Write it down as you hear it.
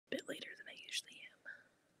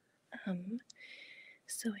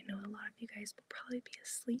So I know a lot of you guys will probably be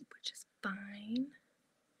asleep, which is fine.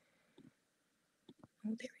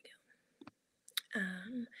 Oh, there we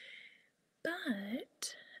go.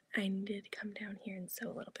 But I needed to come down here and sew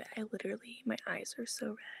a little bit. My eyes are so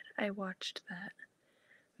red. I watched that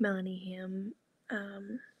Melanie Ham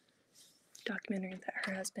documentary that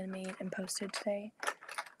her husband made and posted today.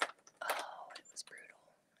 Oh, it was brutal.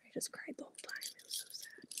 I just cried the whole time. It was so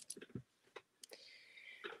sad.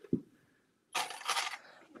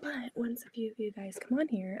 But once a few of you guys come on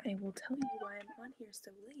here, I will tell you why I'm on here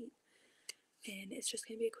so late. And it's just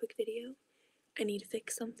going to be a quick video. I need to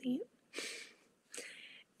fix something.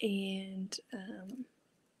 And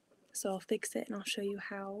so I'll fix it and I'll show you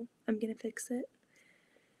how I'm going to fix it.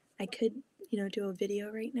 I could, do a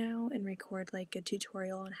video right now and record like a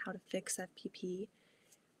tutorial on how to fix FPP,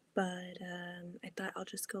 but I thought I'll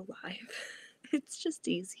just go live. It's just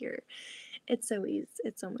easier. It's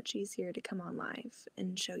so much easier to come on live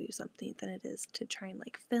and show you something than it is to try and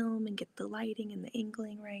like film and get the lighting and the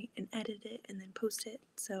angling right and edit it and then post it.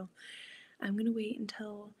 So I'm gonna wait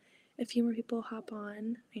until a few more people hop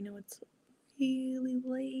on. I know it's really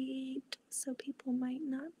late, so people might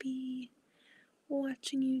not be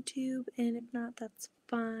watching YouTube, and if not, that's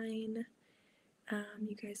fine.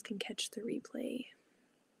 You guys can catch the replay.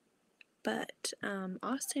 But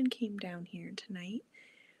Austin came down here tonight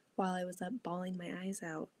while I was up bawling my eyes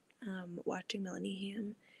out watching Melanie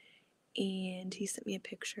Ham, and he sent me a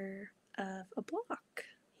picture of a block.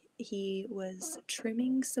 He was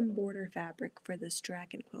trimming some border fabric for this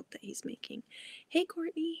dragon quilt that he's making. Hey,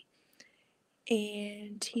 Courtney!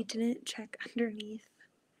 And he didn't check underneath,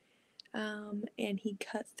 and he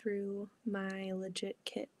cut through my legit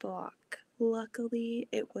kit block. Luckily,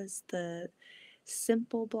 it was the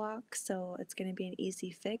simple block, so it's going to be an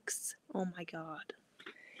easy fix. Oh my god.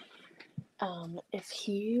 If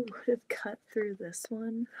he would have cut through this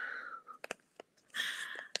one,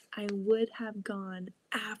 I would have gone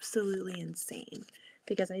absolutely insane,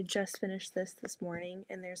 because I just finished this morning,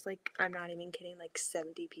 and there's like, I'm not even kidding, like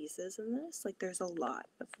 70 pieces in this. Like, there's a lot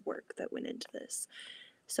of work that went into this.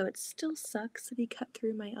 So it still sucks that he cut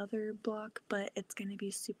through my other block, but it's going to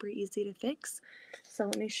be super easy to fix. So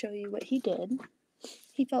let me show you what he did.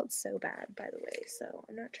 He felt so bad, by the way, so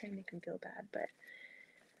I'm not trying to make him feel bad, but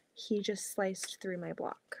he just sliced through my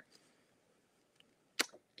block.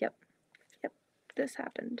 Yep, this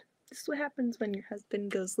happened. This is what happens when your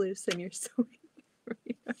husband goes loose and you're sewing.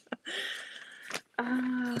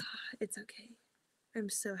 It's okay. I'm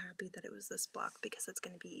so happy that it was this block, because it's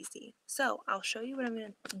going to be easy. So I'll show you what I'm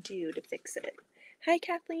going to do to fix it. Hi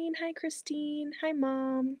Kathleen, hi Christine, hi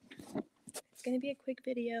Mom. It's going to be a quick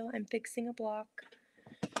video. I'm fixing a block.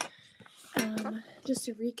 Just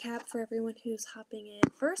to recap for everyone who's hopping in.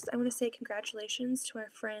 First, I want to say congratulations to our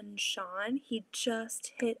friend Sean. He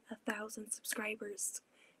just hit 1,000 subscribers.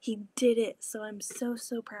 He did it, so I'm so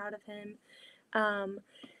proud of him.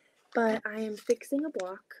 But I am fixing a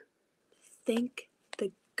block. Thank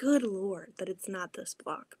the good Lord that it's not this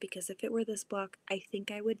block, because if it were this block, I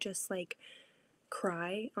think I would just like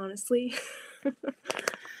cry, honestly.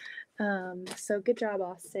 So good job,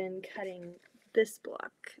 Austin, cutting this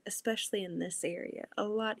block, especially in this area. A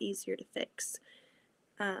lot easier to fix.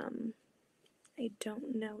 I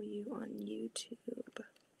don't know you on YouTube.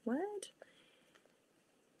 What?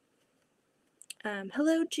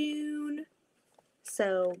 Hello, June.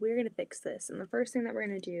 So we're going to fix this, and the first thing that we're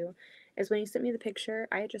going to do is, when he sent me the picture,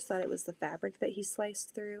 I just thought it was the fabric that he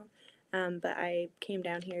sliced through, but I came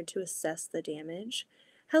down here to assess the damage.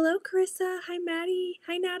 Hello, Carissa. Hi, Maddie.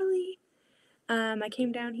 Hi, Natalie. I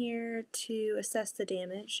came down here to assess the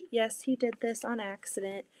damage. Yes, he did this on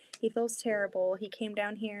accident. He feels terrible. He came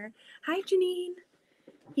down here. Hi, Janine.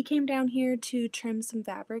 He came down here to trim some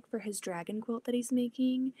fabric for his dragon quilt that he's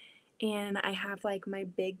making, and I have like my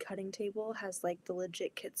big cutting table has like the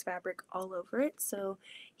legit kits fabric all over it, so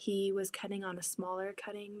he was cutting on a smaller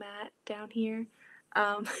cutting mat down here.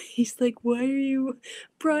 He's like, why are you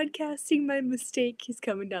broadcasting my mistake? He's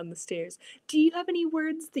coming down the stairs. Do you have any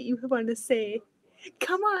words that you want to say?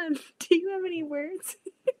 Come on, do you have any words?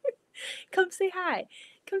 Come say hi.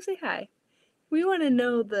 Come say hi. We want to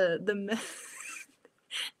know the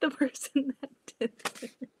person that did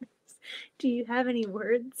this. Do you have any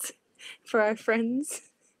words for our friends?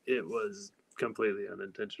 It was completely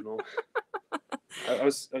unintentional.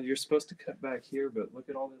 You're supposed to cut back here, but look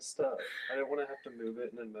at all this stuff. I didn't want to have to move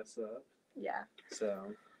it and then mess up. Yeah.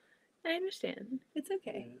 So. I understand. It's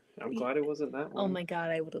okay. Yeah. I'm glad it wasn't that one. Oh my god,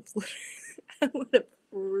 I would have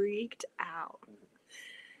freaked out.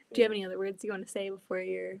 Do you have any other words you want to say before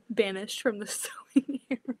you're banished from the sewing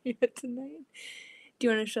area tonight? Do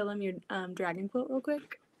you want to show them your dragon quilt real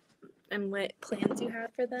quick? And what plans you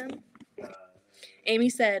have for them? Amy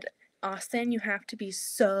said, Austin, you have to be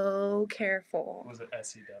so careful. Was it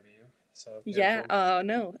SEW? So yeah. Oh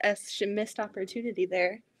no, she missed opportunity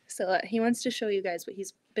there. So he wants to show you guys what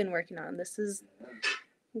he's been working on. This is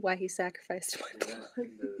why he sacrificed my blood. So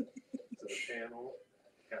the panel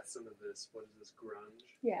got some of this. What is this, grunge?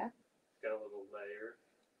 Yeah. Got a little layer,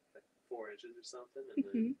 like 4 inches or something, and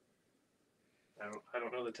then I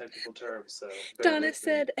don't know the technical terms. So Donna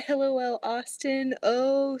said, "LOL, Austin.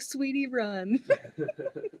 Oh, sweetie, run."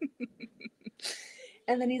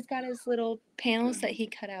 And then he's got his little panels that he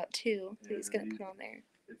cut out too, that he's gonna put on there.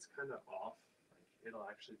 It's kind of off. Like, it'll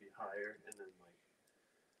actually be higher, and then like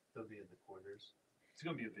they'll be in the corners. It's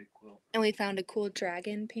gonna be a big quilt. And we found a cool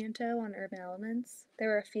dragon panto on Urban Elements. There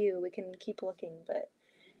were a few. We can keep looking, but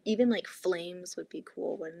even like flames would be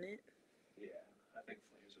cool, wouldn't it? Yeah, I think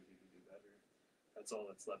flames would even be better. That's all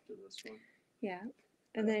that's left of this one. Yeah.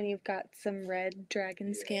 And then you've got some red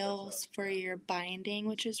dragon scales for your binding,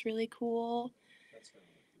 which is really cool.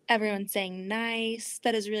 Everyone's saying nice.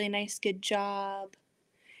 That is really nice. Good job.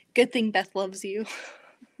 Good thing Beth loves you.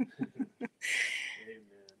 Amen.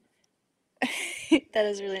 That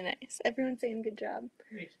is really nice. Everyone's saying good job.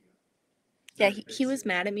 Thank you. Yeah, he was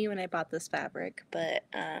mad at me when I bought this fabric, but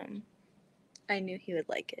I knew he would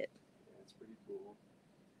like it. Yeah, it's pretty cool.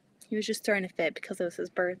 He was just throwing a fit because it was his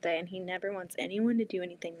birthday, and he never wants anyone to do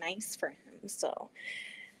anything nice for him. So,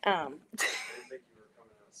 I didn't think you were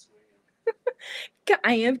coming out swinging.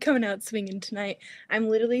 I am coming out swinging tonight. I'm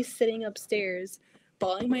literally sitting upstairs,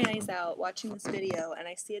 bawling my eyes out, watching this video, and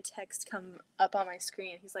I see a text come up on my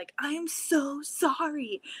screen. He's like, "I am so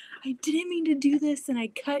sorry. I didn't mean to do this, and I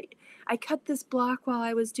cut this block while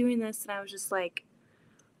I was doing this," and I was just like,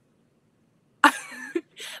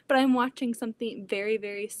 but I'm watching something very,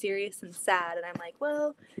 very serious and sad, and I'm like,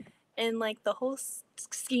 well, in like the whole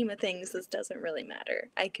scheme of things, this doesn't really matter.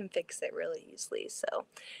 I can fix it really easily. So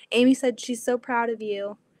Amy said she's so proud of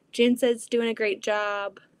you. June says doing a great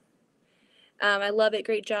job. I love it.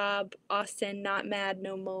 Great job. Austin, not mad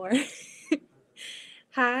no more.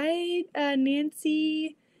 Hi,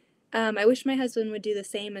 Nancy. I wish my husband would do the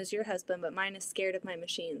same as your husband, but mine is scared of my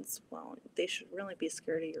machines. Well, they should really be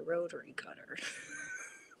scared of your rotary cutter.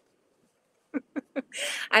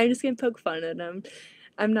 I'm just gonna poke fun at him.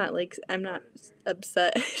 I'm not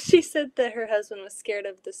upset. She said that her husband was scared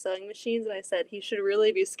of the sewing machines, and I said he should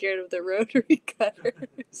really be scared of the rotary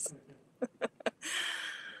cutters.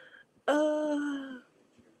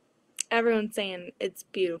 Everyone's saying it's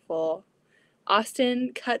beautiful.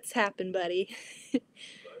 Austin, cuts happen, buddy.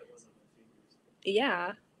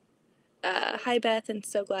 Yeah. Hi, Beth, and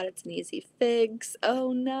so glad it's an easy fix.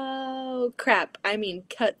 Oh no. Crap. I mean,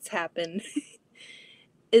 cuts happen.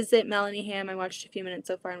 Is it Melanie Ham? I watched a few minutes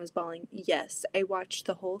so far and was bawling. Yes, I watched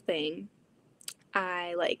the whole thing.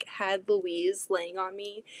 I had Louise laying on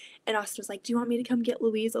me, and Austin was like, "Do you want me to come get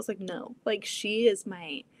Louise?" I was like, "No."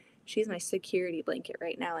 She's my security blanket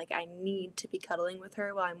right now. I need to be cuddling with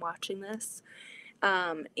her while I'm watching this.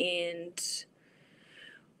 And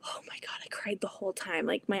oh my god, I cried the whole time.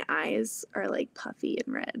 My eyes are puffy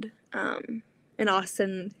and red. And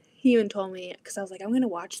Austin, he even told me, because I was like, I'm gonna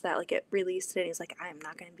watch that. It released it, and he's like, I'm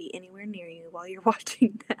not gonna be anywhere near you while you're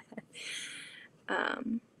watching that.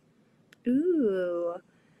 Ooh,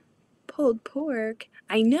 pulled pork.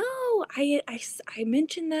 I know. I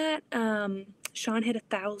mentioned that. Sean hit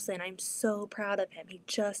 1,000. I'm so proud of him. He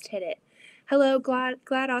just hit it. Hello, glad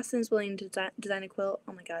Austin's willing to design a quilt.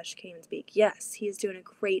 Oh my gosh, I can't even speak. Yes, he's doing a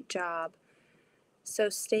great job. So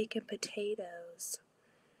steak and potatoes.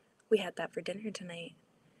 We had that for dinner tonight.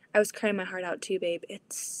 I was crying my heart out too, babe.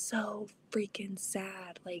 It's so freaking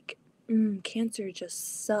sad. Cancer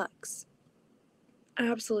just sucks.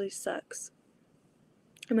 Absolutely sucks.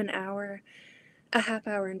 I'm a half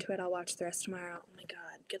hour into it. I'll watch the rest tomorrow. Oh my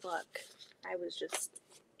god, good luck. I was just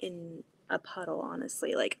in a puddle,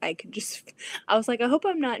 honestly. I was like, I hope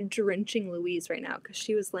I'm not drenching Louise right now, because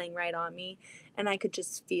she was laying right on me, and I could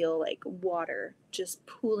just feel water just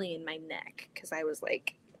pooling in my neck, because I was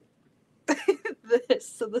like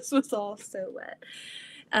so this was all so wet.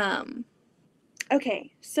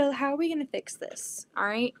 Okay, so how are we gonna fix this? All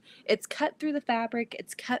right, it's cut through the fabric,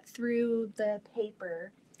 it's cut through the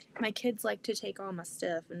paper. My kids like to take all my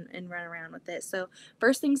stuff and run around with it. So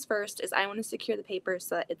first things first is I want to secure the paper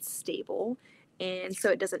so that it's stable and so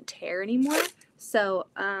it doesn't tear anymore. So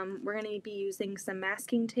we're going to be using some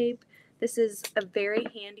masking tape. This is a very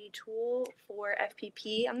handy tool for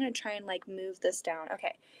FPP. I'm going to try and move this down.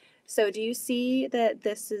 Okay, so do you see that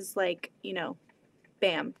this is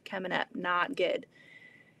bam, coming up, not good.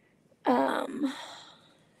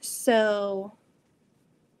 So,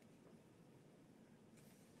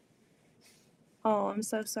 oh, I'm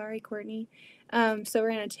so sorry, Courtney. So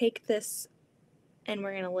we're going to take this and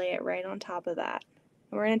we're going to lay it right on top of that.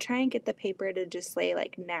 And we're going to try and get the paper to just lay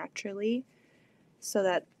like naturally so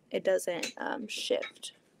that it doesn't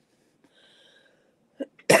shift.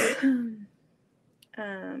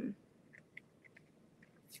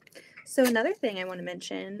 So another thing I want to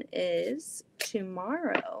mention is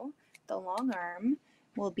tomorrow the long arm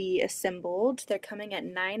will be assembled. They're coming at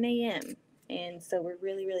 9 a.m. and so we're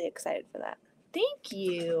really, really excited for that. Thank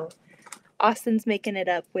you. Austin's making it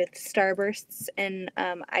up with Starbursts and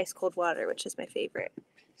ice cold water, which is my favorite.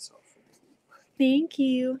 Thank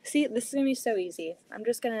you. See, this is going to be so easy. I'm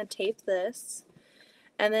just going to tape this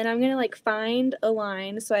and then I'm going to like find a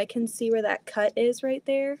line so I can see where that cut is right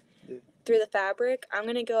there. Through the fabric. I'm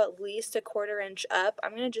going to go at least a 1/4 inch up.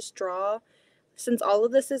 I'm going to just draw, since all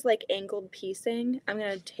of this is like angled piecing, I'm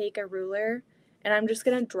going to take a ruler and I'm just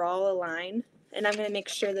going to draw a line and I'm going to make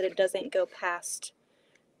sure that it doesn't go past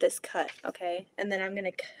this cut, okay? And then I'm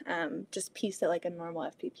going to just piece it like a normal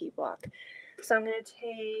FPP block. So I'm going to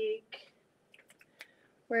take,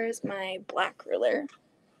 where's my black ruler?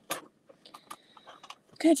 I'm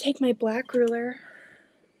going to take my black ruler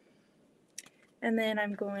and then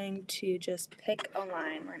I'm going to just pick a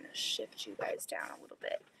line. We're going to shift you guys down a little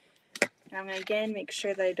bit. And I'm going to again make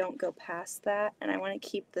sure that I don't go past that. And I want to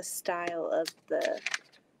keep the style of the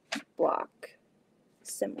block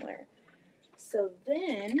similar. So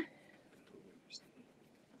then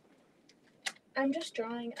I'm just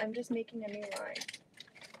making a new line.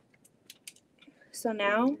 So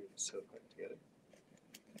now,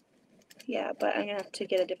 yeah, but I'm going to have to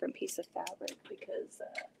get a different piece of fabric because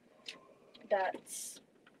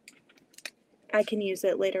I can use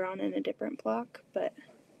it later on in a different block, but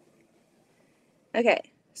okay,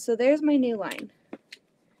 so there's my new line.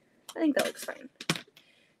 I think that looks fine.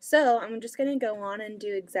 So I'm just going to go on and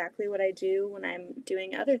do exactly what I do when I'm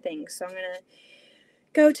doing other things. So I'm going to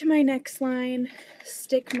go to my next line,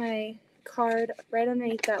 stick my card right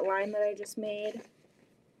underneath that line that I just made,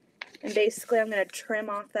 and basically I'm going to trim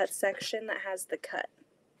off that section that has the cut.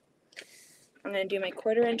 I'm going to do my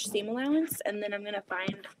 1/4 inch seam allowance, and then I'm going to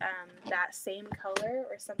find that same color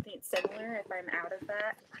or something similar if I'm out of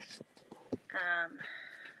that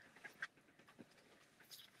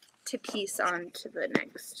to piece on to the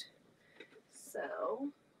next.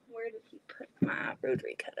 So where did he put my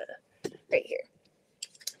rotary cutter? Right here.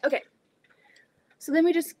 Okay. So then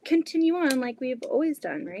we just continue on like we've always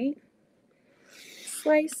done, right?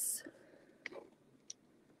 Slice.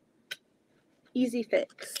 Easy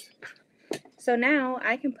fix. So now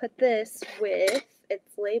I can put this with,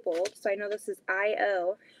 it's labeled, so I know this is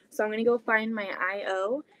IO. So I'm going to go find my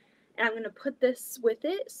IO, and I'm going to put this with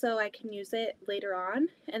it so I can use it later on.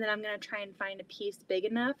 And then I'm going to try and find a piece big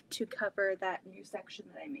enough to cover that new section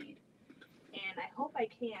that I made. And I hope I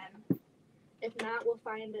can. If not, we'll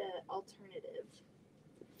find an alternative.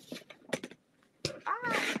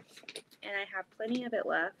 And I have plenty of it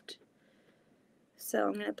left. So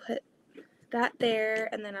I'm going to put that there,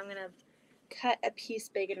 and then I'm going to cut a piece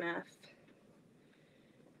big enough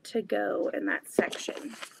to go in that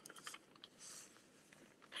section.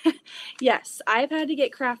 Yes, I've had to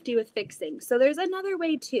get crafty with fixing. So there's another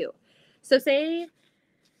way too. So say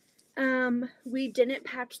we didn't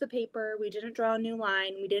patch the paper, we didn't draw a new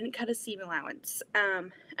line, we didn't cut a seam allowance.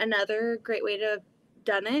 Another great way to have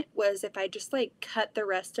done it was if I just like cut the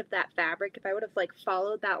rest of that fabric, if I would have like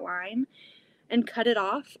followed that line and cut it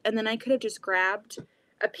off, and then I could have just grabbed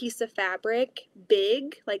a piece of fabric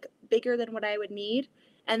big, like bigger than what I would need,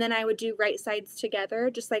 and then I would do right sides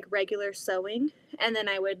together, just like regular sewing, and then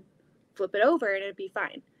I would flip it over and it'd be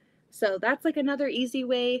fine. So that's like another easy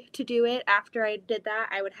way to do it. After I did that,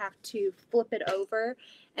 I would have to flip it over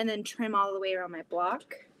and then trim all the way around my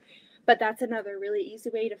block. But that's another really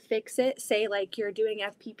easy way to fix it. Say like you're doing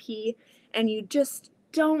FPP and you just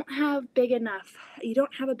don't have you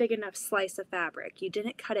don't have a big enough slice of fabric. You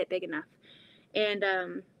didn't cut it big enough.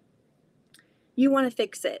 And you want to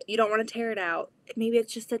fix it. You don't want to tear it out. Maybe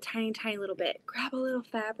it's just a tiny, tiny little bit. Grab a little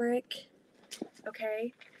fabric,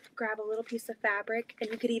 okay? Grab a little piece of fabric, and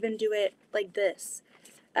you could even do it like this.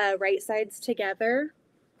 Right sides together,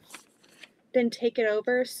 then take it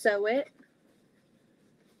over, sew it,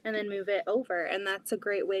 and then move it over. And that's a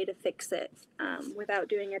great way to fix it without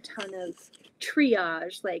doing a ton of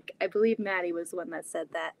triage. Like, I believe Maddie was the one that said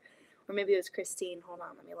that. Or maybe it was Christine. Hold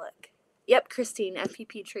on, let me look. Yep, Christine,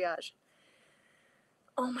 FPP triage.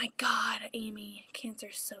 Oh my God, Amy, cancer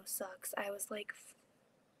so sucks. I was like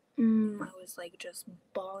just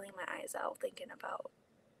bawling my eyes out thinking about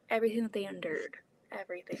everything that they endured.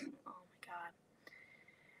 everything. Oh my god.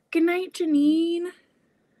 Good night, Janine.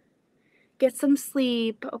 Get some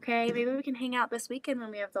sleep, okay? Maybe we can hang out this weekend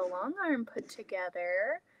when we have the long arm put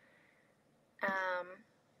together.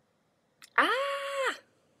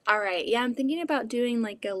 Alright, yeah, I'm thinking about doing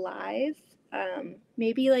like a live,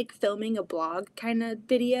 maybe like filming a blog kind of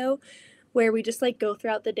video where we just like go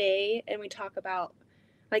throughout the day and we talk about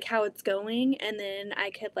like how it's going, and then I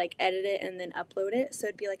could like edit it and then upload it. So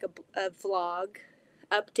it'd be like a vlog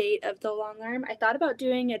update of the long arm. I thought about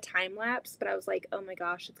doing a time lapse, but I was like, oh my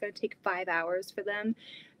gosh, it's going to take 5 hours for them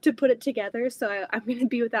to put it together. So I'm going to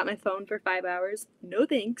be without my phone for 5 hours. No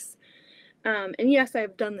thanks. And yes,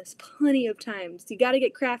 I've done this plenty of times. You got to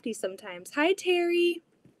get crafty sometimes. Hi, Terry.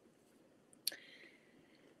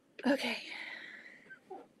 Okay.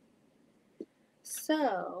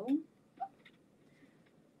 So,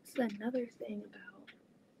 this is another thing about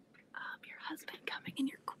your husband coming in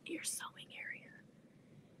your sewing area.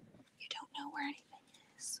 You don't know where anything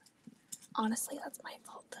is. Honestly, that's my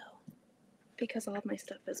fault, though, because all of my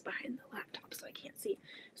stuff is behind the laptop, so I can't see.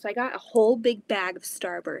 So I got a whole big bag of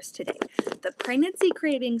Starburst today. The pregnancy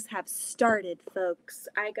cravings have started, folks.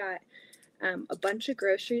 I got a bunch of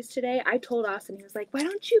groceries today. I told Austin, he was like, why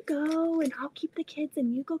don't you go and I'll keep the kids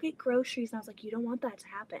and you go get groceries. And I was like, you don't want that to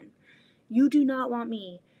happen. You do not want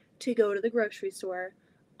me to go to the grocery store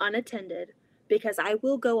unattended, because I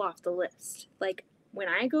will go off the list. Like, when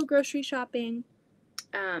I go grocery shopping,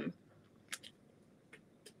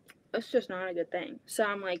 it's just not a good thing. So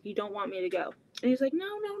I'm like, you don't want me to go. And he's like, no,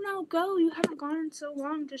 go. You haven't gone in so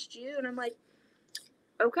long, just you. And I'm like,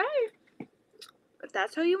 okay, if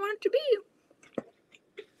that's how you want it to be.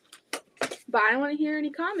 But I don't want to hear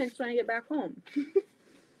any comments when I get back home.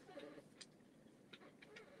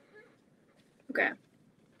 Okay.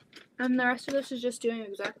 And the rest of this is just doing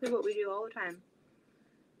exactly what we do all the time.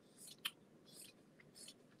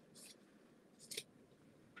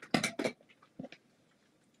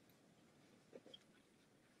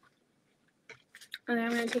 And then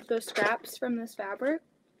I'm going to take those scraps from this fabric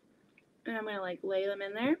and I'm going to like lay them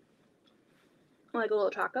in there like a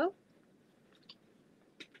little taco.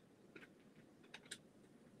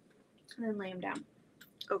 And then lay them down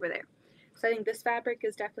over there. So I think this fabric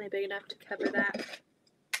is definitely big enough to cover that.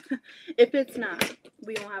 If it's not,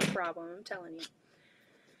 we won't have a problem, I'm telling you.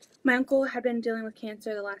 My uncle had been dealing with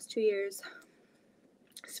cancer the last 2 years.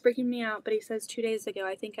 It's freaking me out, but he says 2 days ago,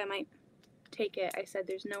 I think I might take it. I said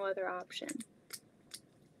there's no other option.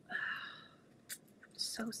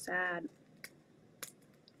 So sad.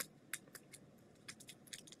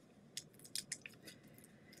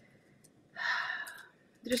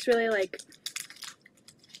 Just really like,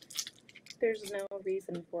 there's no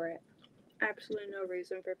reason for it. Absolutely no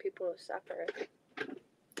reason for people to suffer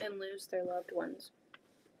and lose their loved ones.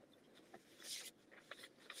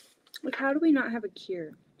 Like, how do we not have a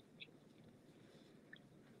cure?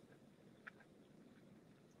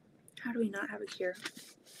 How do we not have a cure?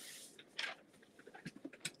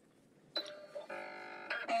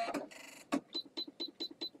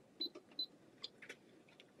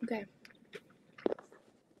 Okay.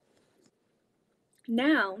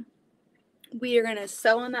 Now, we are going to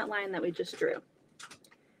sew on that line that we just drew.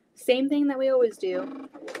 Same thing that we always do.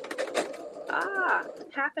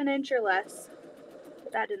 Half an inch or less.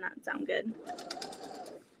 That did not sound good.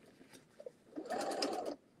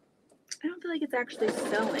 I don't feel like it's actually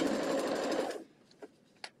sewing.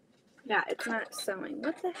 Yeah, it's not sewing.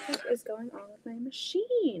 What the heck is going on with my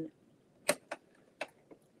machine?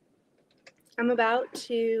 I'm about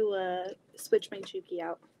to switch my Juki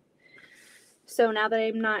out. So now that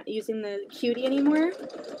I'm not using the cutie anymore,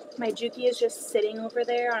 my Juki is just sitting over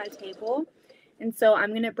there on a table. And so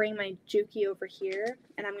I'm going to bring my Juki over here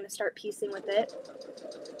and I'm going to start piecing with it.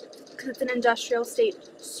 Because it's an industrial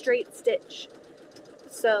straight stitch.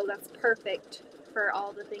 So that's perfect for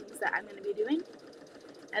all the things that I'm going to be doing.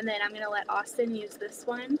 And then I'm going to let Austin use this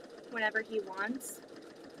one whenever he wants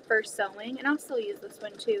for sewing. And I'll still use this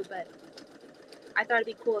one too, but I thought it'd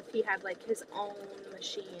be cool if he had like his own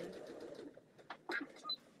machine.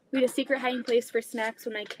 We had a secret hiding place for snacks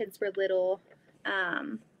when my kids were little.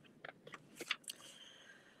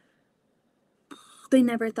 They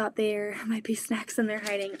never thought there might be snacks in there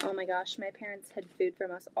hiding. Oh my gosh, my parents hid food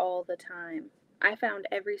from us all the time. I found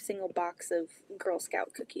every single box of Girl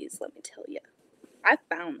Scout cookies, let me tell you. I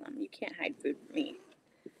found them. You can't hide food from me.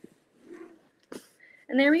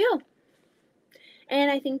 And there we go. And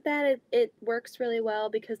I think that it works really well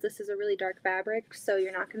because this is a really dark fabric, so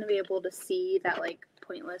you're not going to be able to see that like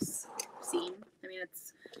pointless seam. I mean,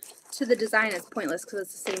 it's to the design is pointless because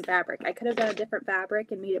it's the same fabric. I could have done a different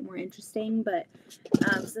fabric and made it more interesting, but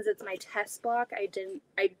since it's my test block, I didn't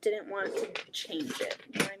want to change it.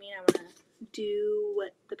 You know what I mean? I want to do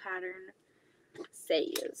what the pattern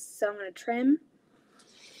says. So I'm going to trim.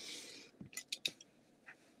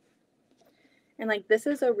 And like this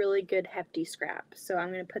is a really good hefty scrap. So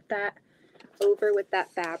I'm going to put that over with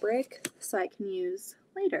that fabric so I can use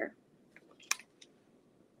later.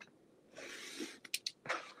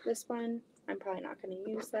 This one, I'm probably not going to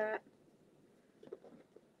use that.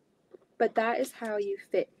 But that is how you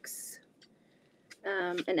fix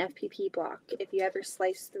an FPP block. If you ever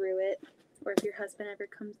slice through it, or if your husband ever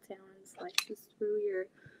comes down and slices through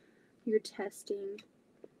your testing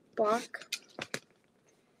block.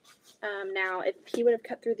 Now, if he would have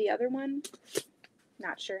cut through the other one,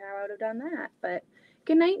 not sure how I would have done that. But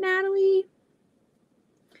good night, Natalie.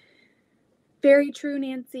 Very true,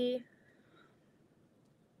 Nancy.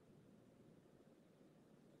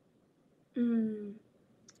 I'm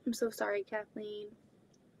so sorry, Kathleen.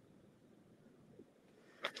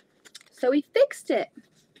 So we fixed it.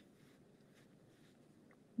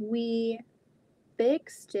 We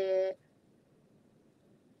fixed it.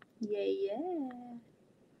 Yeah.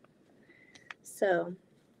 So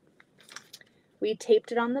we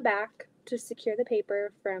taped it on the back to secure the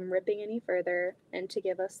paper from ripping any further and to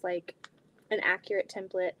give us like an accurate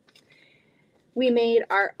template. We made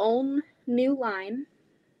our own new line,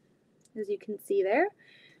 as you can see there.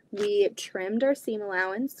 We trimmed our seam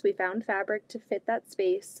allowance. We found fabric to fit that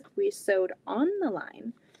space. We sewed on the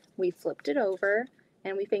line. We flipped it over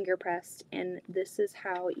and we finger pressed. And this is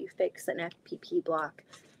how you fix an FPP block.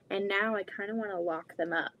 And now I kind of want to lock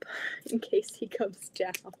them up in case he comes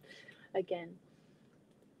down again.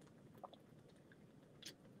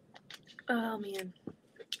 Oh man.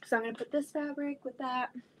 So I'm going to put this fabric with that.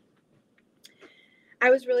 I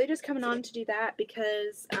was really just coming on to do that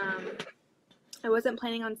because I wasn't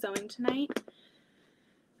planning on sewing tonight.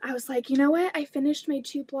 I was like, you know what? I finished my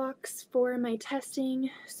 2 blocks for my testing,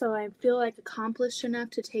 so I feel like accomplished enough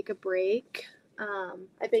to take a break.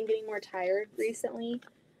 I've been getting more tired recently,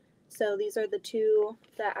 so these are the 2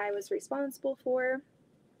 that I was responsible for.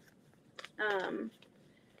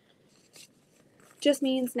 Just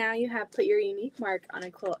means now you have put your unique mark on a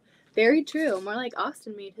quilt. Very true. More like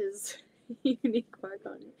Austin made his unique mark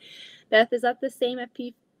on it. Beth, is that the same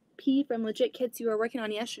FPP from Legit Kits you were working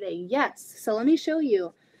on yesterday? Yes. So let me show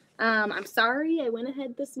you. I'm sorry I went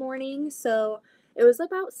ahead this morning. So it was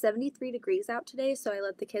about 73 degrees out today. So I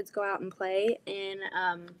let the kids go out and play. And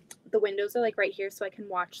the windows are like right here so I can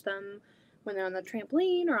watch them when they're on the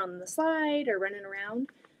trampoline or on the slide or running around.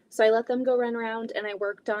 So I let them go run around and I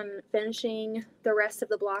worked on finishing the rest of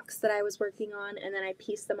the blocks that I was working on. And then I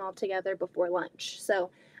pieced them all together before lunch.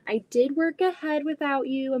 So I did work ahead without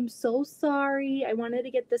you. I'm so sorry. I wanted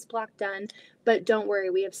to get this block done, but don't worry.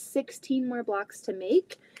 We have 16 more blocks to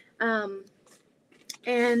make.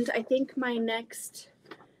 And I think my next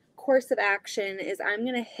course of action is I'm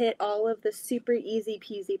going to hit all of the super easy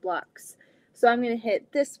peasy blocks. So I'm going to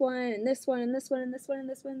hit this one and this one and this one and this one and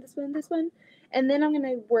this one and this one and this one. And then I'm going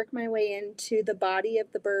to work my way into the body of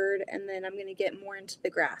the bird, and then I'm going to get more into the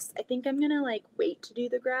grass. I think I'm going to like wait to do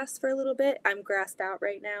the grass for a little bit. I'm grassed out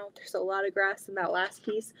right now. There's a lot of grass in that last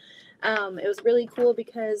piece. It was really cool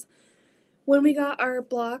because when we got our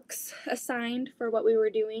blocks assigned for what we were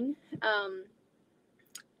doing,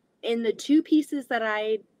 in the 2 pieces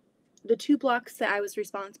the 2 blocks that I was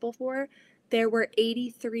responsible for, there were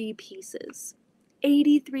 83 pieces.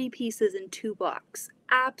 83 pieces in 2 blocks.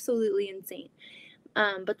 Absolutely insane.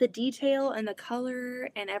 But the detail and the color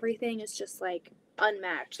and everything is just like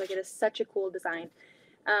unmatched. Like it is such a cool design.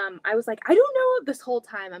 I was like, I don't know this whole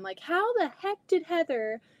time. I'm like, how the heck did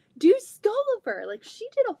Heather do Stolliver? Like she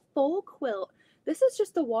did a full quilt. This is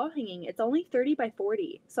just a wall hanging. It's only 30 by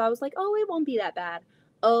 40. So I was like, oh, it won't be that bad.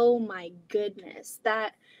 Oh my goodness.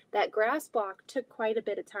 That grass block took quite a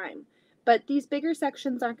bit of time. But these bigger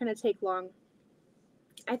sections aren't going to take long.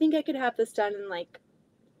 I think I could have this done in like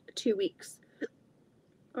 2 weeks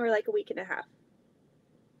or like a week and a half.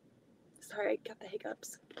 Sorry, I got the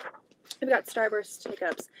hiccups. I've got starburst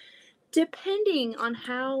hiccups. Depending on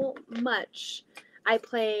how much I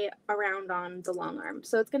play around on the long arm.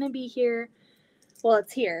 So it's going to be here. Well,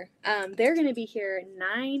 it's here. They're going to be here at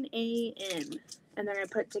 9 a.m. and they're going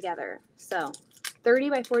to put it together. So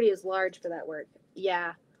 30 by 40 is large for that work.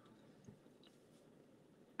 Yeah.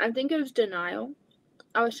 I think it was denial.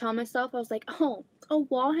 I was telling myself, I was like, oh, a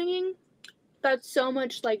wall hanging? That's so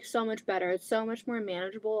much better. It's so much more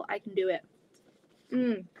manageable. I can do it.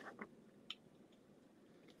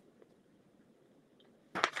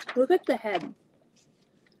 Look at the head.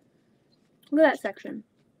 Look at that section.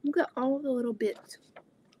 Look at all the little bits.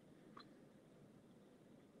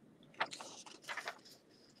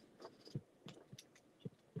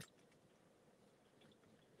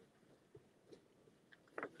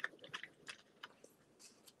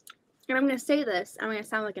 And I'm going to say this, I'm going to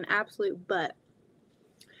sound like an absolute butt.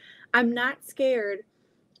 I'm not scared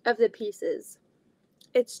of the pieces.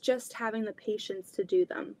 It's just having the patience to do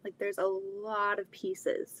them. Like, there's a lot of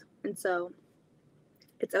pieces. And so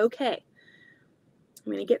it's okay.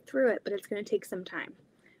 I'm going to get through it, but it's going to take some time.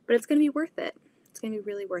 But it's going to be worth it. It's going to be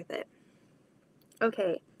really worth it.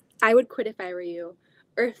 Okay, I would quit if I were you,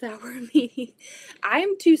 or if that were me.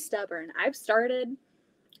 I'm too stubborn. I've started.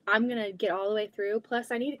 I'm going to get all the way through. Plus,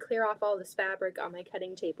 I need to clear off all this fabric on my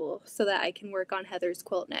cutting table so that I can work on Heather's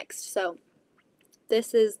quilt next. So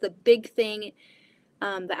this is the big thing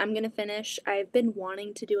that I'm going to finish. I've been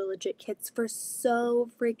wanting to do a legit kits for so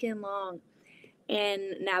freaking long.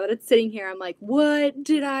 And now that it's sitting here, I'm like, what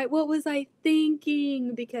was I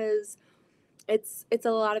thinking? Because it's a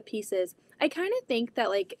lot of pieces. I kind of think that,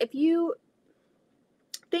 like, if you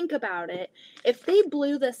think about it, if they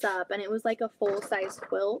blew this up and it was like a full-size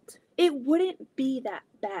quilt, it wouldn't be that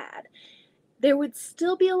bad. There would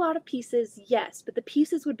still be a lot of pieces, yes, but the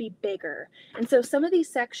pieces would be bigger. And so some of these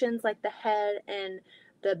sections, like the head and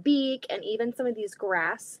the beak and even some of these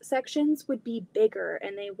grass sections, would be bigger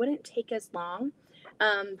and they wouldn't take as long.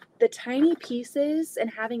 The tiny pieces and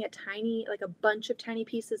having a bunch of tiny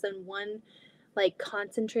pieces in one like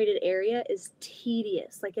concentrated area is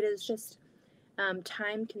tedious. Like, it is just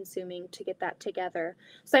time consuming to get that together.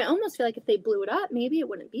 So I almost feel like if they blew it up, maybe it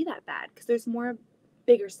wouldn't be that bad because there's more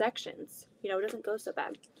bigger sections. You know, it doesn't go so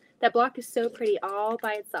bad. That block is so pretty all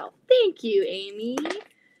by itself. Thank you, Amy.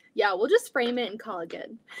 Yeah, we'll just frame it and call it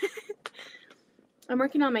good. I'm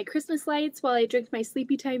working on my Christmas lights while I drink my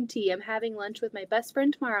sleepy time tea. I'm having lunch with my best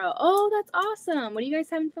friend tomorrow. Oh, that's awesome. What are you guys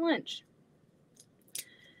having for lunch?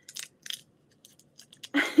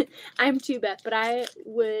 I'm too, Beth, but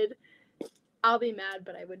I'll be mad,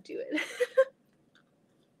 but I would do it.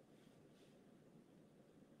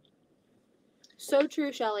 So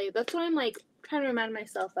true, Shelly. That's what I'm like trying to remind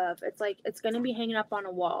myself of. It's like it's going to be hanging up on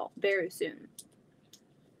a wall very soon.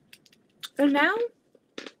 And now,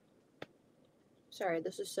 sorry,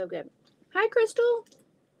 this is so good. Hi, Crystal.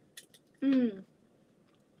 I'm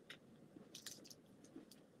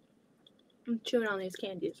chewing on these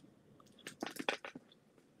candies.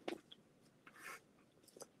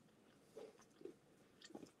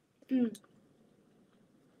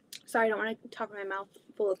 Sorry, I don't want to talk my mouth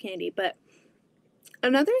full of candy, but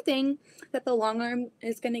another thing that the long arm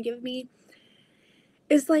is going to give me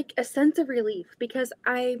is like a sense of relief, because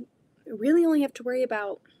I really only have to worry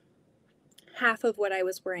about half of what I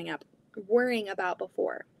was worrying about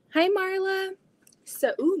before. Hi, Marla.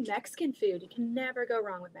 So, Mexican food. You can never go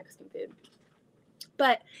wrong with Mexican food.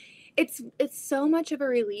 But it's so much of a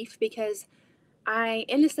relief because I,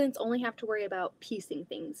 in a sense, only have to worry about piecing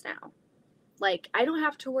things now. Like, I don't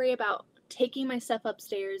have to worry about taking my stuff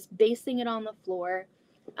upstairs, basting it on the floor,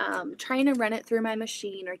 trying to run it through my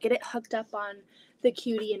machine or get it hooked up on the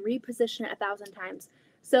cutie and reposition it 1,000 times.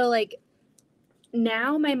 So, like,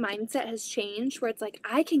 now my mindset has changed where it's like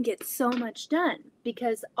I can get so much done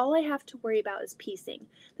because all I have to worry about is piecing.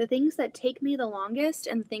 The things that take me the longest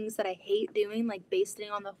and the things that I hate doing, like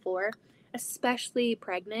basting on the floor, especially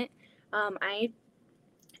pregnant.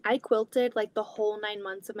 I quilted like the whole 9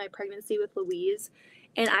 months of my pregnancy with Louise,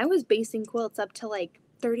 and I was basting quilts up to like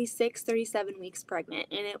 36, 37 weeks pregnant,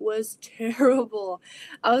 and it was terrible.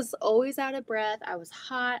 I was always out of breath. I was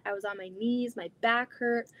hot. I was on my knees. My back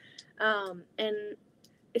hurt. And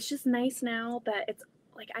it's just nice now that it's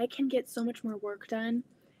like I can get so much more work done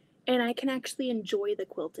and I can actually enjoy the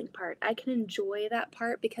quilting part. I can enjoy that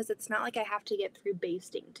part because it's not like I have to get through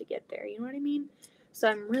basting to get there. You know what I mean? So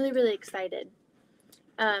I'm really, really excited.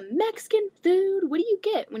 Mexican food. What do you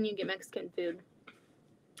get when you get Mexican food?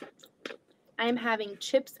 I'm having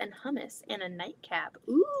chips and hummus and a nightcap.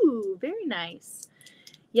 Ooh, very nice.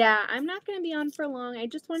 Yeah, I'm not going to be on for long. I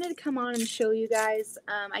just wanted to come on and show you guys.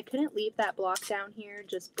 I couldn't leave that block down here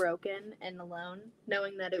just broken and alone,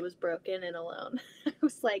 knowing that it was broken and alone. I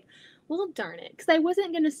was like, well, darn it, because I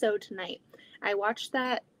wasn't going to sew tonight. I watched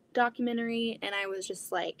that documentary and I was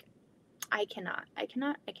just like, I cannot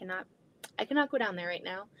go down there right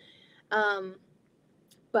now.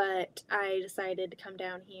 But I decided to come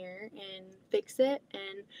down here and fix it,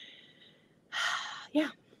 and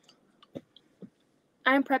yeah.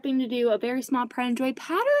 I'm prepping to do a very small Pride and Joy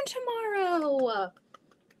pattern tomorrow.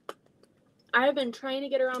 I've been trying to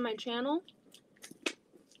get her on my channel.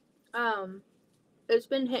 It's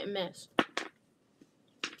been hit and miss.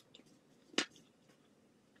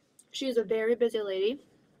 She's a very busy lady.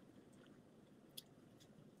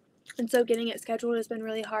 And so getting it scheduled has been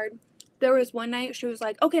really hard. There was one night she was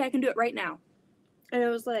like, okay, I can do it right now. And it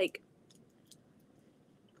was like,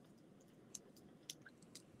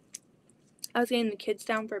 I was getting the kids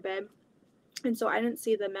down for bed. And so I didn't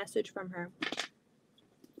see the message from her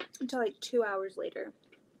until like 2 hours later.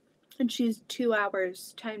 And she's 2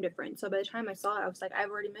 hours time difference. So by the time I saw it, I was like, I've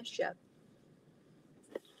already missed you.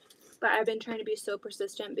 But I've been trying to be so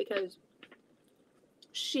persistent because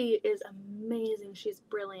she is amazing. She's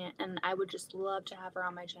brilliant. And I would just love to have her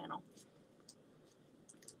on my channel.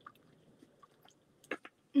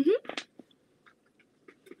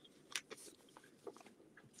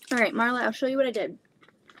 Alright, Marla, I'll show you what I did.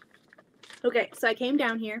 Okay, so I came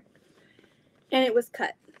down here. And it was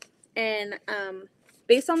cut. And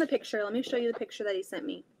based on the picture, let me show you the picture that he sent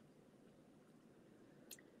me.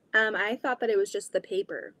 I thought that it was just the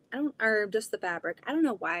paper. Or just the fabric. I don't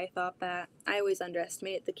know why I thought that. I always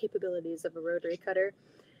underestimate the capabilities of a rotary cutter.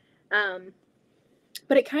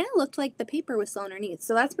 But it kind of looked like the paper was still underneath.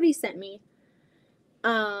 So that's what he sent me.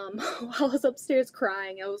 While I was upstairs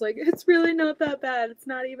crying, I was like, it's really not that bad. It's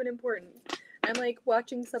not even important. I'm like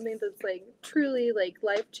watching something that's like truly like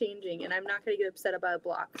life-changing, and I'm not going to get upset about a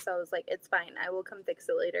block. So I was like, it's fine. I will come fix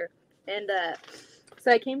it later. And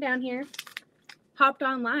so I came down here, hopped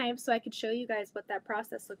on live so I could show you guys what that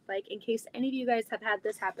process looked like in case any of you guys have had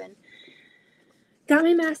this happen. Got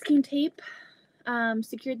my masking tape,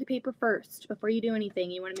 secured the paper first before you do anything.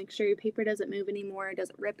 You want to make sure your paper doesn't move anymore,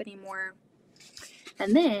 doesn't rip anymore.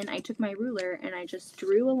 And then I took my ruler and I just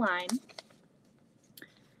drew a line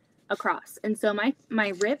across. And so my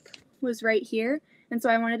rip was right here. And so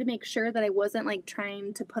I wanted to make sure that I wasn't like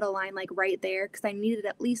trying to put a line like right there because I needed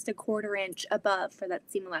at least a 1/4 inch above for that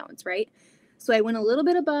seam allowance, right? So I went a little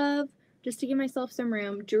bit above just to give myself some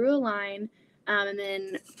room, drew a line, and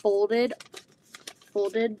then folded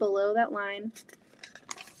below that line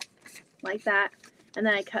like that. And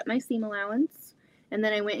then I cut my seam allowance. And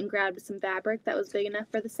then I went and grabbed some fabric that was big enough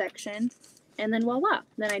for the section. And then voila,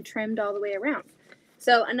 then I trimmed all the way around.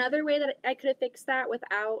 So another way that I could have fixed that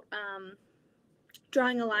without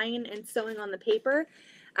drawing a line and sewing on the paper,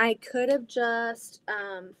 I could have just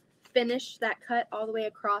finished that cut all the way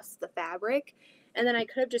across the fabric. And then I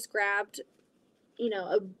could have just grabbed, you know,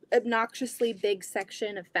 a obnoxiously big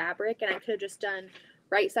section of fabric, and I could have just done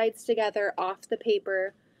right sides together off the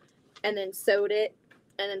paper and then sewed it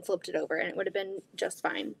and then flipped it over, and it would have been just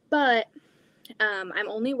fine. But I'm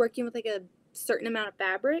only working with like a certain amount of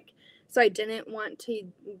fabric, so I didn't want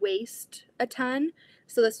to waste a ton.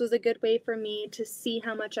 So this was a good way for me to see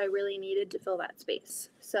how much I really needed to fill that space.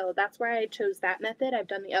 So that's why I chose that method. I've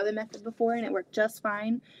done the other method before and it worked just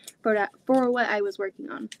fine for what I was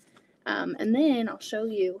working on. And then I'll show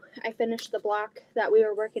you, I finished the block that we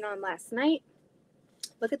were working on last night.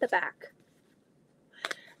 Look at the back.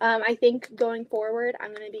 I think going forward,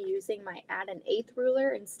 I'm going to be using my add an 1/8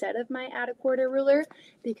 ruler instead of my add a 1/4 ruler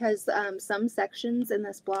because some sections in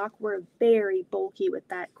this block were very bulky with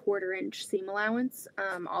that 1/4 inch seam allowance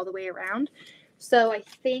all the way around. So I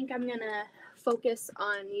think I'm going to focus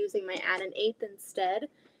on using my add an 1/8 instead,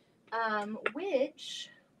 which,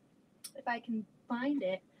 if I can find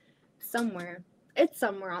it somewhere, it's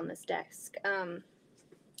somewhere on this desk.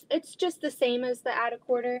 It's just the same as the add a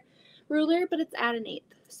 1/4 ruler, but it's add an 1/8.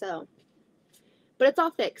 So, but it's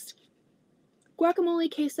all fixed. Guacamole,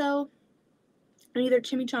 queso, and either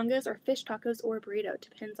chimichangas or fish tacos or burrito.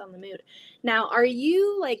 Depends on the mood. Now, are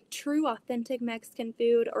you like true authentic Mexican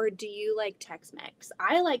food or do you like Tex-Mex?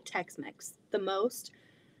 I like Tex-Mex the most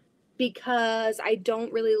because I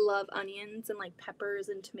don't really love onions and like peppers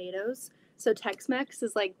and tomatoes. So Tex-Mex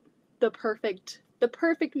is like the perfect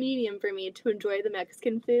medium for me to enjoy the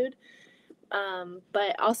Mexican food.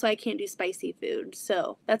 But also I can't do spicy food,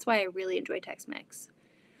 so that's why I really enjoy Tex-Mex.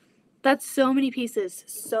 That's so many pieces,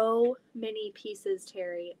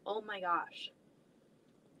 Terry. Oh my gosh.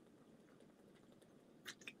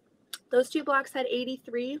 Those two blocks had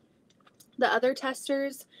 83. The other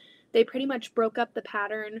testers, they pretty much broke up the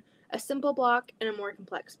pattern, a simple block and a more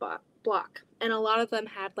complex block. And a lot of them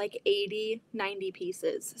had like 80, 90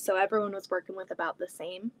 pieces. So everyone was working with about the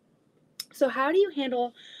same. So how do you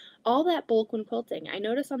handle all that bulk when quilting? I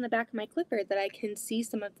notice on the back of my clipboard that I can see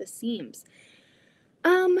some of the seams.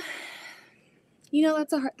 You know,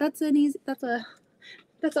 that's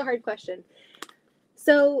a hard question.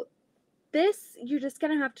 So this, you're just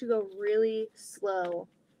gonna have to go really slow.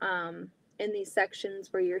 In these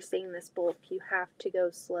sections where you're seeing this bulk, you have to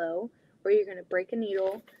go slow or you're gonna break a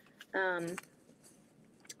needle.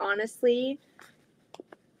 Honestly,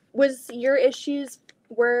 was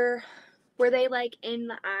were they like in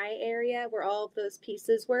the eye area where all of those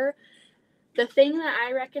pieces were? The thing that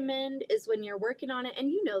I recommend is when you're working on it, and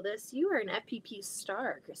you know this, you are an FPP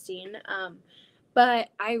star, Christine. But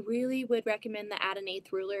I really would recommend the add an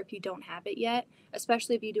eighth ruler if you don't have it yet,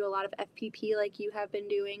 especially if you do a lot of FPP like you have been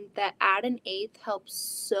doing. That add an eighth helps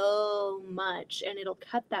so much, and it'll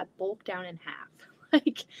cut that bulk down in half.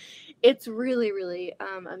 Like, it's really, really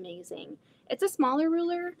amazing. It's a smaller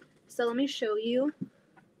ruler, so let me show you.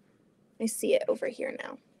 I see it over here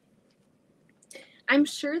now. I'm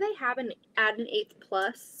sure they have an add an eighth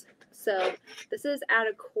plus. So this is add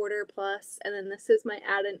a quarter plus, and then this is my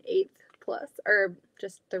add an eighth plus, or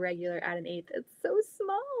just the regular add an eighth. It's so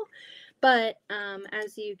small. But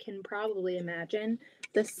as you can probably imagine,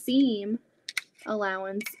 the seam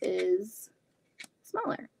allowance is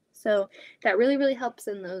smaller. So that really, really helps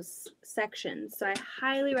in those sections. So I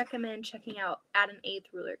highly recommend checking out add an eighth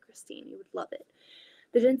ruler, Christine. You would love it.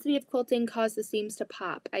 The density of quilting caused the seams to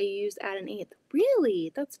pop. I used add an eighth.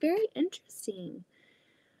 Really? That's very interesting.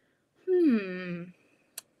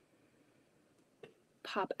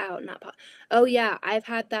 Pop out, not pop. Oh yeah, I've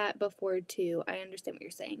had that before too. I understand what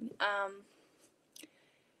you're saying.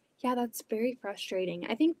 Yeah, that's very frustrating.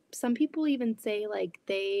 I think some people even say like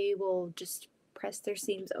they will just press their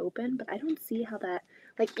seams open, but I don't see how that,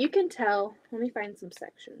 like, you can tell. Let me find some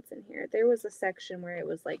sections in here. There was a section where it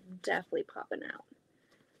was like definitely popping out,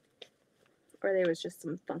 or there was just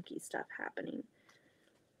some funky stuff happening.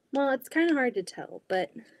 Well, it's kind of hard to tell,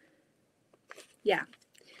 but yeah.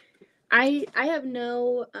 I have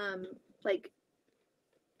no like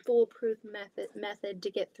foolproof method to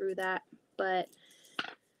get through that, but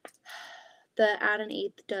the add an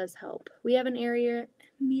eighth does help. We have an area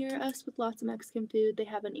near us with lots of Mexican food. They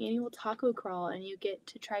have an annual taco crawl, and you get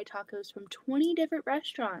to try tacos from 20 different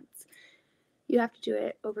restaurants. You have to do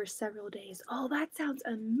it over several days. Oh, that sounds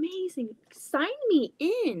amazing. Sign me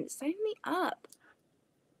in. Sign me up.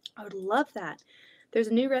 I would love that. There's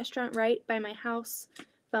a new restaurant right by my house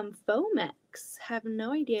from Fomex. Have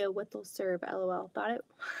no idea what they'll serve. LOL. Thought it.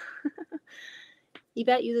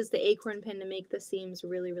 Yvette uses the acorn pin to make the seams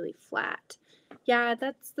really, really flat. Yeah,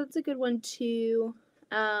 that's a good one too.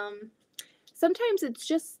 Sometimes it's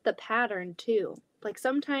just the pattern too. Like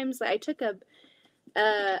sometimes I took a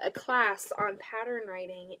class on pattern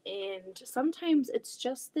writing, and sometimes it's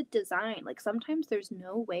just the design. Like sometimes there's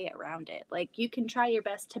no way around it. Like you can try your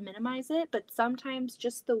best to minimize it, but sometimes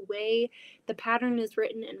just the way the pattern is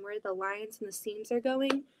written and where the lines and the seams are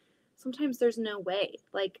going, sometimes there's no way.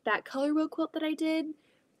 Like that color wheel quilt that I did,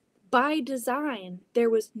 by design, there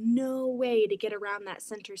was no way to get around that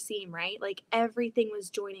center seam, right? Like everything was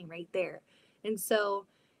joining right there. And so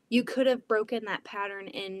you could have broken that pattern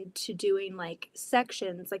into doing like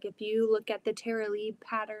sections. Like if you look at the Tara Lee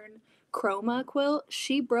pattern chroma quilt,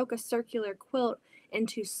 she broke a circular quilt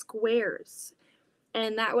into squares,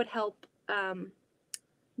 and that would help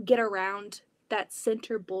get around that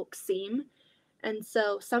center bulk seam. And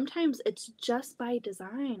so sometimes it's just by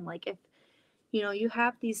design. Like if you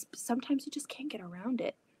have these, sometimes you just can't get around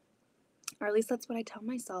it. Or at least that's what I tell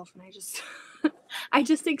myself, and I just I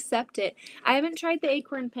just accept it. I haven't tried the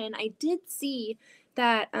acorn pin. I did see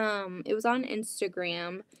that it was on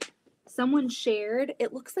Instagram. Someone shared,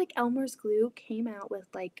 it looks like Elmer's Glue came out with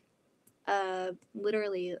like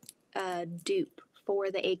literally a dupe for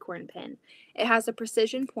the acorn pin. It has a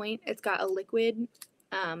precision point. It's got a liquid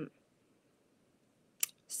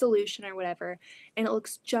solution or whatever, and it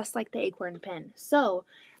looks just like the acorn pin. So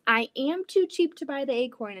I am too cheap to buy the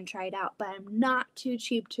acorn and try it out, but I'm not too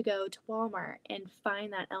cheap to go to Walmart and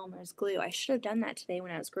find that Elmer's Glue. I should have done that today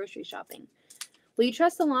when I was grocery shopping. Will you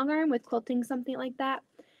trust the long arm with quilting something like that?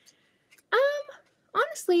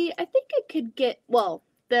 Honestly, I think it could get, well,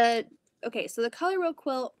 so the color row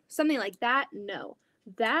quilt, something like that, no.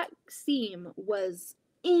 That seam was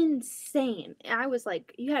insane. I was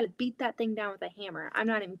like, you had to beat that thing down with a hammer. I'm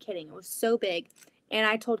not even kidding. It was so big. And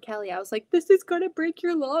I told Kelly, I was like, this is going to break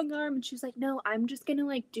your long arm. And she was like, no, I'm just going to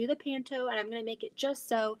like do the panto, and I'm going to make it just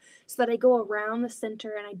so that I go around the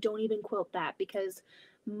center and I don't even quilt that, because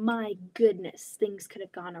my goodness, things could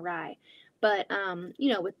have gone awry. But,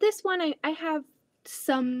 with this one, I have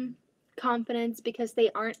some confidence because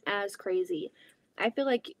they aren't as crazy. I feel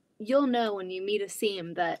like you'll know when you meet a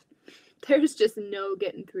seam that there's just no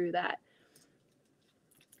getting through that.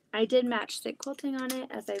 I did matchstick quilting on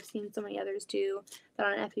it, as I've seen so many others do that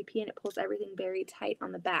on FPP, and it pulls everything very tight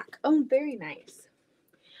on the back. Oh, very nice.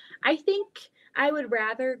 I think I would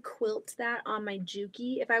rather quilt that on my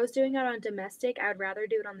Juki. If I was doing it on domestic, I would rather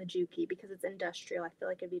do it on the Juki because it's industrial. I feel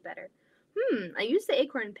like it'd be better. I used the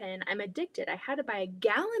acorn pen. I'm addicted. I had to buy a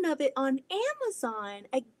gallon of it on Amazon.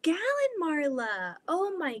 A gallon, Marla.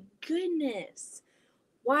 Oh my goodness.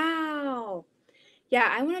 Wow. Yeah,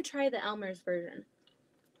 I want to try the Elmer's version.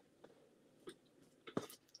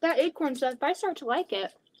 That acorn stuff, if I start to like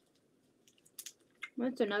it,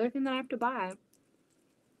 that's another thing that I have to buy.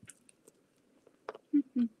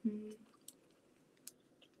 I'm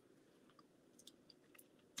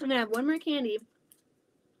gonna have one more candy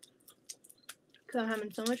because I'm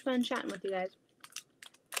having so much fun chatting with you guys.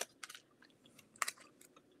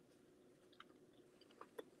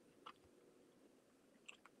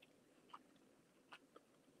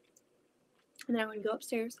 And then I'm gonna go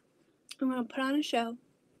upstairs. I'm gonna put on a show,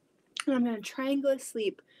 and I'm gonna try and go to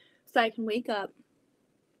sleep so I can wake up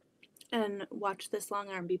and watch this long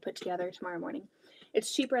arm be put together tomorrow morning.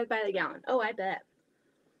 It's cheaper by the gallon. Oh, I bet.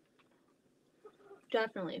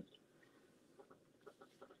 Definitely.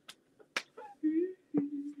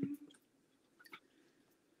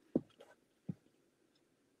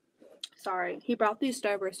 Sorry, he brought these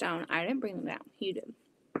Starbursts down. I didn't bring them down. He did.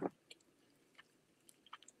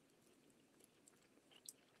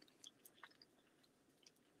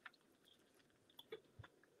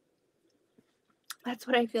 That's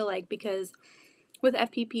what I feel like, because with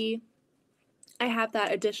FPP, I have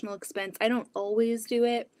that additional expense. I don't always do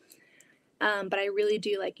it, but I really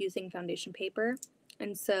do like using foundation paper.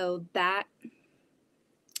 And so that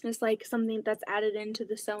is like something that's added into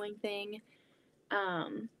the sewing thing.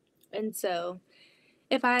 And so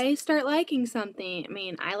if I start liking something, I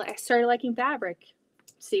mean, I started liking fabric.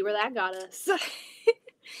 See where that got us.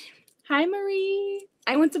 Hi, Marie.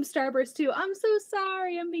 I want some Starburst too. I'm so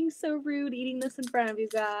sorry. I'm being so rude eating this in front of you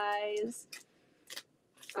guys.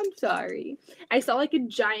 I'm sorry. I saw like a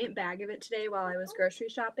giant bag of it today while I was grocery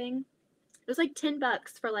shopping. It was like $10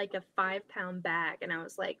 for like a 5-pound bag. And I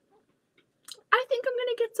was like, I think I'm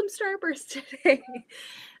going to get some Starburst today.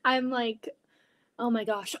 I'm like, oh my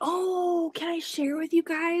gosh. Oh, can I share with you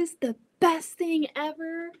guys the best thing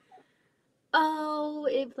ever? Oh,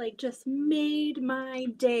 it like just made my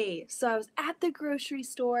day. So I was at the grocery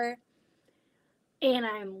store and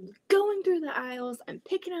I'm going through the aisles. I'm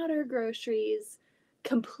picking out our groceries,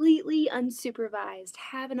 completely unsupervised,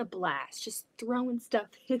 having a blast, just throwing stuff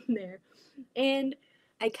in there. And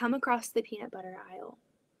I come across the peanut butter aisle.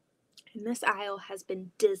 And this aisle has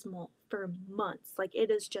been dismal for months. Like, it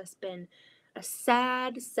has just been a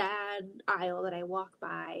sad, sad aisle that I walk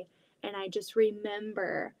by. And I just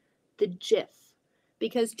remember the Jif.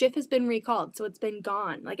 Because Jif has been recalled, so it's been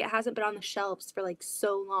gone. Like, it hasn't been on the shelves for, like,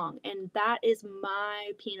 so long. And that is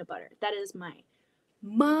my peanut butter. That is my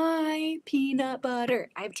peanut butter.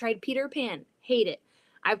 I've tried Peter Pan. Hate it.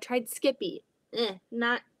 I've tried Skippy.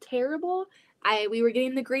 Not terrible. We were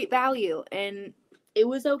getting the great value, and it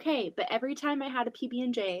was okay. But every time I had a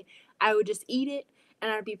PB&J, I would just eat it, and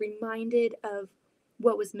I'd be reminded of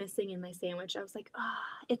what was missing in my sandwich. I was like,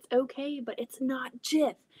 it's okay, but it's not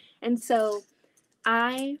Jif. And so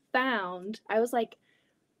I was like,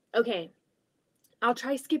 okay, I'll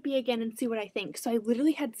try Skippy again and see what I think. So I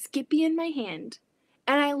literally had Skippy in my hand,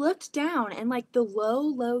 and I looked down, and like the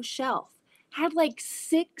low shelf had like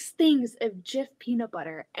 6 things of Jif peanut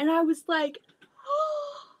butter. And I was like,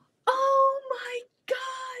 oh my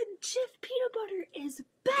God, Jif peanut butter is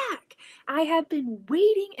back. I have been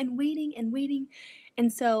waiting and waiting and waiting.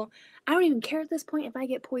 And so I don't even care at this point if I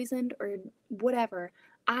get poisoned or whatever.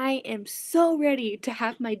 I am so ready to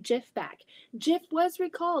have my Jif back. Jif was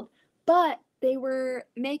recalled, but they were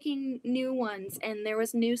making new ones, and there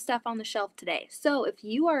was new stuff on the shelf today. So if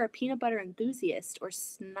you are a peanut butter enthusiast or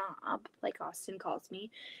snob, like Austin calls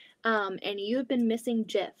me, and you have been missing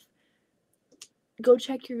Jif, go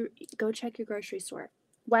check your grocery store.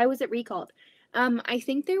 Why was it recalled? I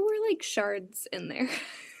think there were like shards in there.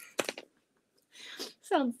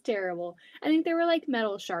 Sounds terrible. I think there were like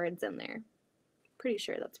metal shards in there. Pretty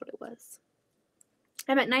sure that's what it was.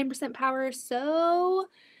 I'm at 9% power, so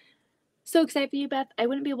excited for you, Beth. I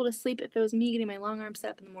wouldn't be able to sleep if it was me getting my long arm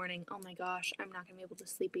set up in the morning. Oh my gosh, I'm not going to be able to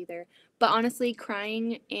sleep either. But honestly,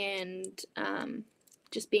 crying and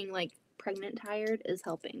just being like pregnant tired is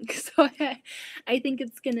helping. So I think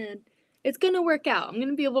it's gonna work out. I'm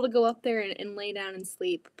gonna be able to go up there and lay down and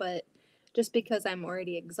sleep, but just because I'm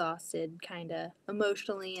already exhausted, kind of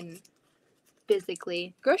emotionally and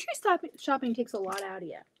physically. Grocery shopping takes a lot out of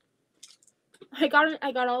you. I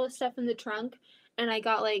got all the stuff in the trunk, and I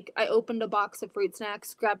opened a box of fruit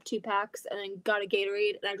snacks, grabbed 2 packs, and then got a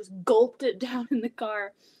Gatorade, and I just gulped it down in the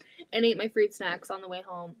car and ate my fruit snacks on the way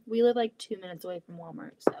home. We live like 2 minutes away from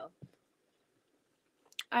Walmart, so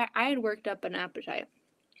I had worked up an appetite.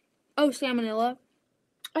 Oh, salmonella.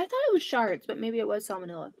 I thought it was shards, but maybe it was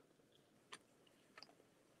salmonella.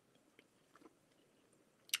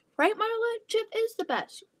 Right, Marla? Jif is the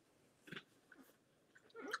best.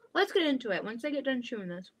 Let's get into it. Once I get done chewing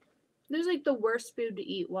this. This is like the worst food to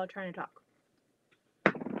eat while trying to talk.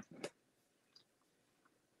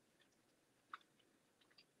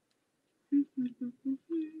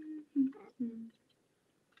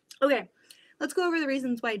 Okay, let's go over the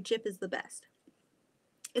reasons why Jif is the best.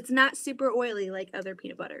 It's not super oily like other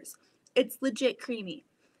peanut butters. It's legit creamy.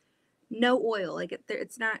 No oil. Like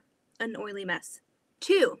it's not an oily mess.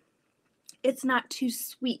 2, it's not too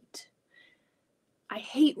sweet. I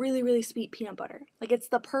hate really, really sweet peanut butter. Like it's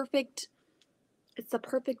the perfect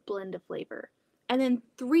blend of flavor. And then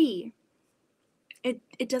 3,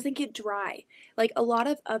 it doesn't get dry. Like a lot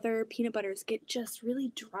of other peanut butters get just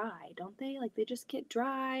really dry, don't they? Like they just get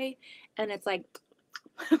dry and it's like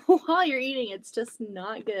while you're eating, it's just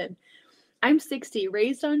not good. I'm 60,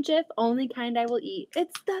 raised on Jif, only kind I will eat.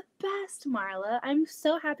 It's the best, Marla. I'm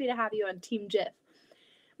so happy to have you on Team Jif.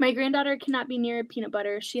 My granddaughter cannot be near peanut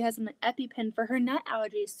butter. She has an EpiPen for her nut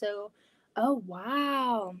allergies, so, oh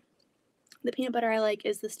wow. The peanut butter I like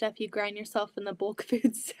is the stuff you grind yourself in the bulk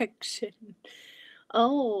food section.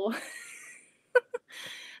 Oh,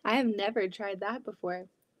 I have never tried that before.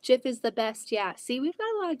 Jif is the best, yeah. See, we've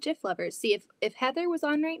got a lot of Jif lovers. See, if Heather was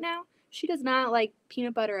on right now, she does not like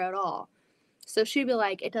peanut butter at all. So she'd be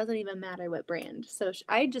like, it doesn't even matter what brand. So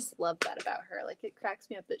I just love that about her. Like, it cracks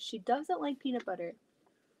me up that she doesn't like peanut butter.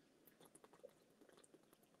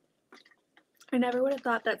 I never would have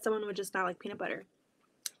thought that someone would just not like peanut butter.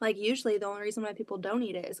 Like, usually the only reason why people don't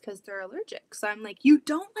eat it is because they're allergic. So I'm like, you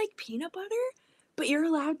don't like peanut butter, but you're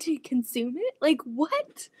allowed to consume it? Like,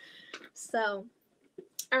 what? So,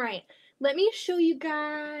 all right. Let me show you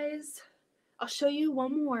guys. I'll show you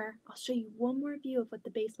one more view of what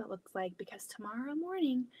the basement looks like, because tomorrow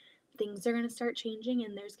morning things are going to start changing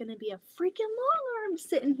and there's going to be a freaking long arm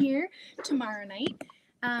sitting here tomorrow night.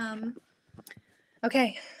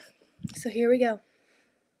 Okay, so here we go.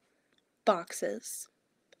 Boxes.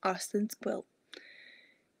 Austin's quilt.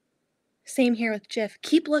 Same here with Jif.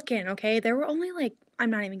 Keep looking, okay? There were only like,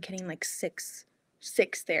 I'm not even kidding, like six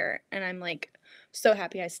there, and I'm like so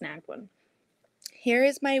happy I snagged one. Here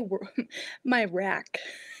is my rack.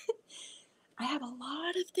 I have a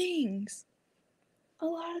lot of things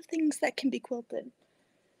that can be quilted,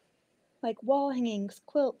 like wall hangings,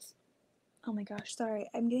 quilts. Oh my gosh, sorry,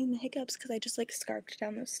 I'm getting the hiccups because I just like scarfed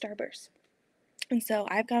down those Starbursts. And so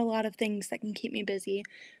I've got a lot of things that can keep me busy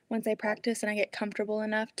once I practice and I get comfortable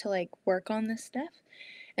enough to like work on this stuff.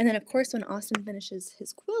 And then of course when Austin finishes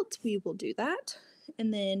his quilt, we will do that.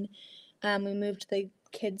 And then we moved the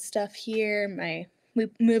kids stuff here. We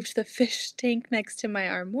moved the fish tank next to my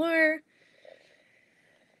armoire.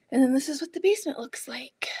 And then this is what the basement looks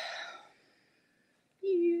like.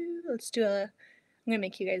 I'm gonna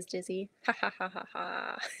make you guys dizzy. Ha ha ha ha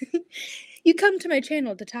ha. You come to my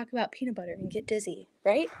channel to talk about peanut butter and get dizzy,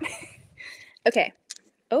 right? Okay.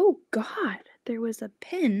 Oh God, there was a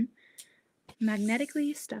pin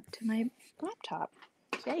magnetically stuck to my laptop.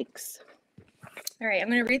 Yikes. All right, I'm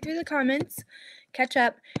gonna read through the comments, catch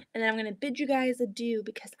up, and then I'm gonna bid you guys adieu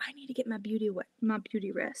because I need to get my beauty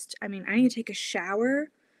rest. I mean, I need to take a shower.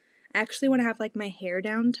 I actually want to have like my hair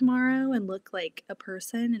down tomorrow and look like a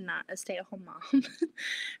person and not a stay-at-home mom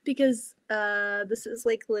because this is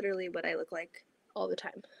like literally what I look like all the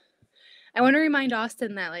time. I want to remind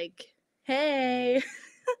Austin that like, hey.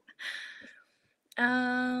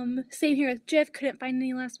 Same here with Jif. Couldn't find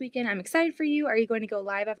any last weekend. I'm excited for you. Are you going to go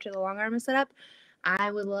live after the long arm is set up?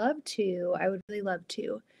 I would love to. I would really love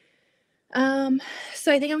to.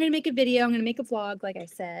 So I think I'm going to make a video. I'm going to make a vlog, like I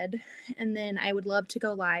said, and then I would love to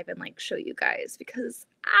go live and like show you guys because,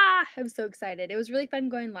 I'm so excited. It was really fun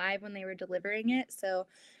going live when they were delivering it. So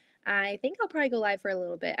I think I'll probably go live for a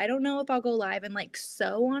little bit. I don't know if I'll go live and like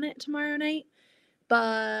sew on it tomorrow night,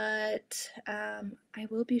 but, I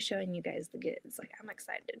will be showing you guys the goods. Like, I'm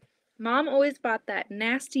excited. Mom always bought that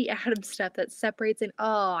nasty Adam stuff that separates it.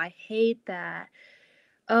 Oh, I hate that.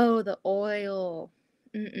 Oh, the oil.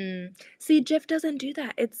 See, Jif doesn't do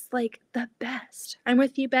that. It's like the best. I'm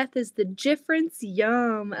with you, Beth. Is the difference?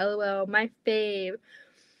 Yum. LOL. My fave.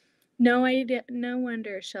 No idea. No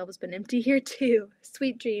wonder shelves been empty here too.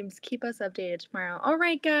 Sweet dreams. Keep us updated tomorrow. All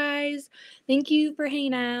right, guys. Thank you for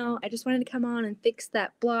hanging out. I just wanted to come on and fix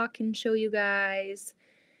that block and show you guys.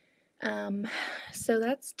 So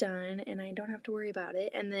that's done, and I don't have to worry about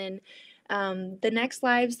it. And then the next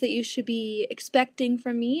lives that you should be expecting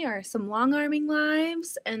from me are some long arming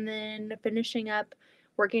lives, and then finishing up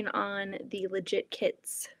working on the legit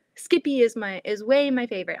kits Skippy is way my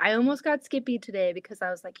favorite. I almost got Skippy today because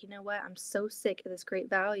I was like, you know what? I'm so sick of this Great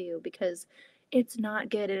Value because it's not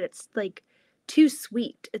good and it's like too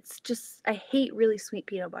sweet. It's just, I hate really sweet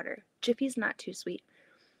peanut butter. Jiffy's not too sweet.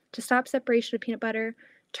 To stop separation of peanut butter,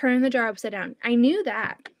 turn the jar upside down. I knew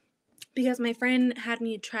that because my friend had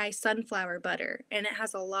me try sunflower butter and it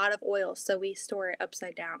has a lot of oil, so we store it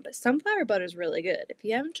upside down. But sunflower butter is really good. If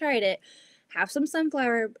you haven't tried it, have some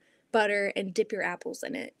sunflower butter and dip your apples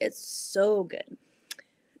in it. It's so good.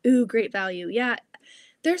 Ooh, Great Value. Yeah,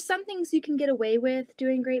 there's some things you can get away with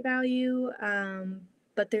doing Great Value,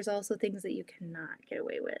 but there's also things that you cannot get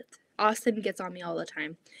away with. Austin gets on me all the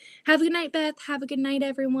time. Have a good night, Beth. Have a good night,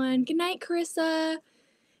 everyone. Good night, Carissa.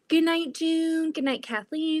 Good night, June. Good night,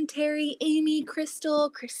 Kathleen, Terry, Amy, Crystal,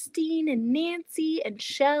 Christine, and Nancy, and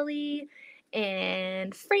Shelly,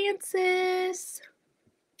 and Francis.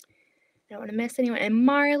 I don't want to miss anyone. And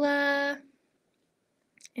Marla,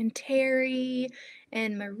 and Terry,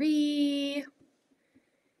 and Marie.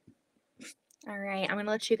 All right, I'm going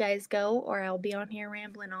to let you guys go, or I'll be on here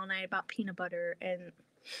rambling all night about peanut butter, and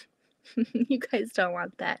you guys don't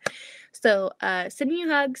want that. So, sending you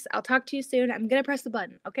hugs. I'll talk to you soon. I'm going to press the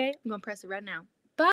button, okay? I'm going to press it right now.